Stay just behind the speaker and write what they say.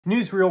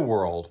Newsreel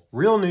world.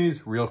 Real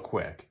news real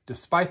quick.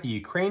 Despite the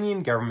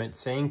Ukrainian government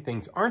saying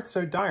things aren't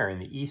so dire in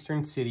the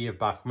eastern city of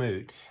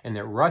Bakhmut and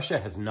that Russia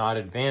has not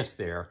advanced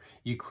there,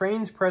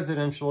 Ukraine's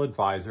presidential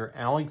advisor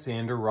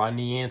Alexander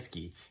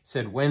Rodnyansky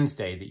said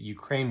Wednesday that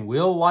Ukraine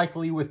will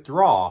likely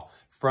withdraw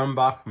from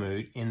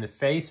Bakhmut in the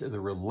face of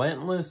the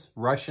relentless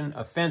Russian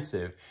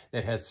offensive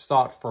that has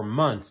sought for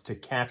months to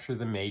capture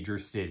the major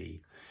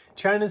city.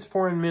 China's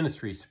foreign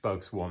ministry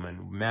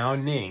spokeswoman Mao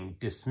Ning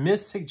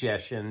dismissed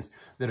suggestions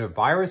that a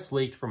virus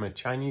leaked from a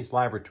Chinese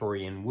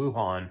laboratory in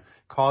Wuhan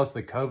caused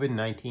the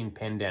COVID-19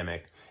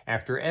 pandemic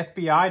after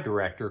FBI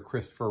Director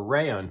Christopher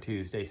Wray on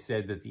Tuesday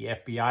said that the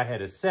FBI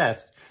had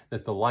assessed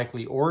that the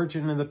likely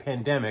origin of the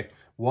pandemic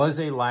was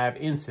a lab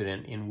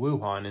incident in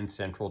Wuhan in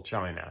central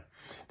China.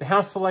 The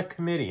House Select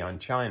Committee on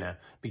China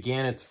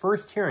began its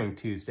first hearing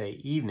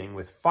Tuesday evening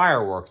with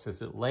fireworks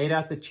as it laid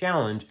out the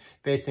challenge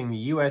facing the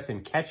U.S.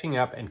 in catching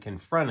up and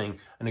confronting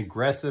an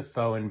aggressive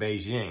foe in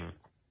Beijing.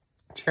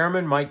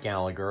 Chairman Mike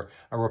Gallagher,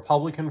 a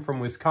Republican from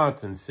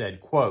Wisconsin,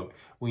 said, quote,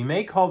 "We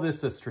may call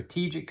this a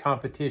strategic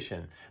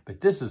competition,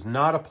 but this is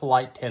not a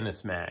polite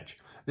tennis match.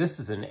 This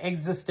is an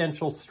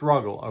existential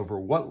struggle over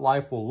what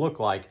life will look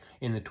like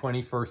in the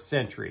 21st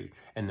century,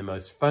 and the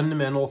most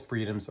fundamental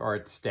freedoms are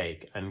at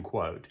stake,"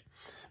 unquote.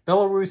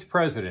 Belarus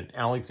President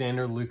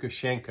Alexander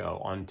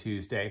Lukashenko on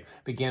Tuesday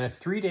began a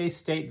three-day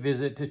state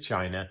visit to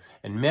China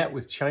and met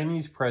with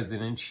Chinese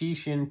President Xi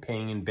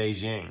Jinping in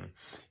Beijing.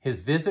 His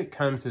visit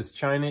comes as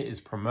China is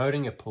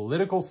promoting a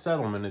political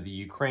settlement of the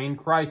Ukraine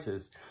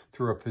crisis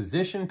through a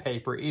position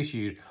paper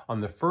issued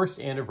on the first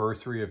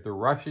anniversary of the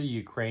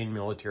Russia-Ukraine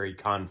military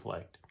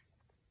conflict.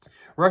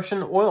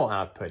 Russian oil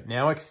output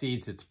now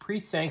exceeds its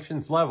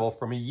pre-sanctions level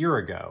from a year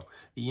ago.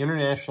 The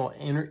International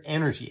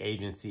Energy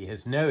Agency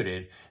has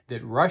noted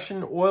that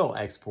Russian oil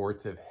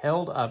exports have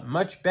held up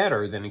much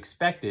better than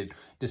expected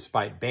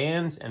despite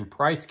bans and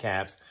price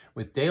caps,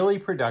 with daily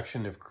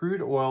production of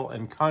crude oil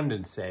and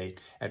condensate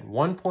at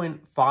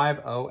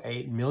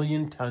 1.508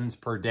 million tons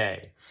per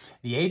day.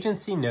 The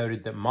agency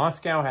noted that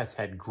Moscow has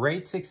had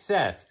great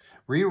success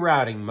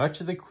rerouting much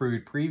of the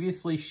crude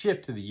previously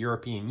shipped to the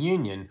European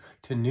Union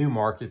to new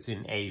markets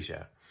in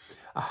Asia.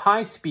 A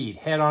high-speed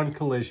head-on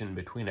collision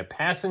between a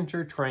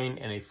passenger train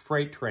and a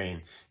freight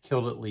train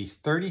killed at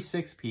least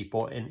 36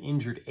 people and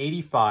injured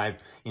 85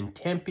 in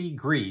Tempe,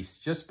 Greece,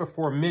 just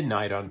before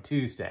midnight on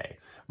Tuesday.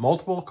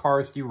 Multiple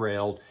cars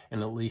derailed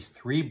and at least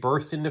 3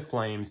 burst into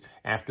flames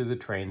after the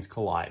trains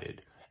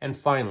collided. And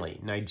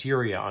finally,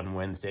 Nigeria on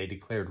Wednesday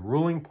declared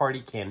ruling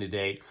party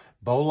candidate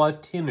Bola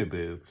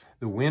Tinubu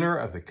the winner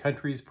of the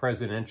country's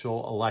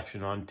presidential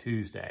election on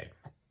Tuesday.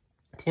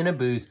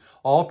 Tinubu's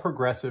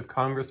all-progressive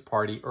Congress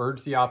party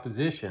urged the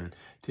opposition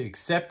to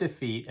accept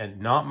defeat and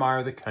not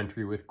mire the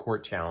country with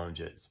court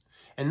challenges.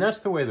 And that's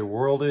the way the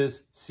world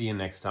is. See you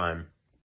next time.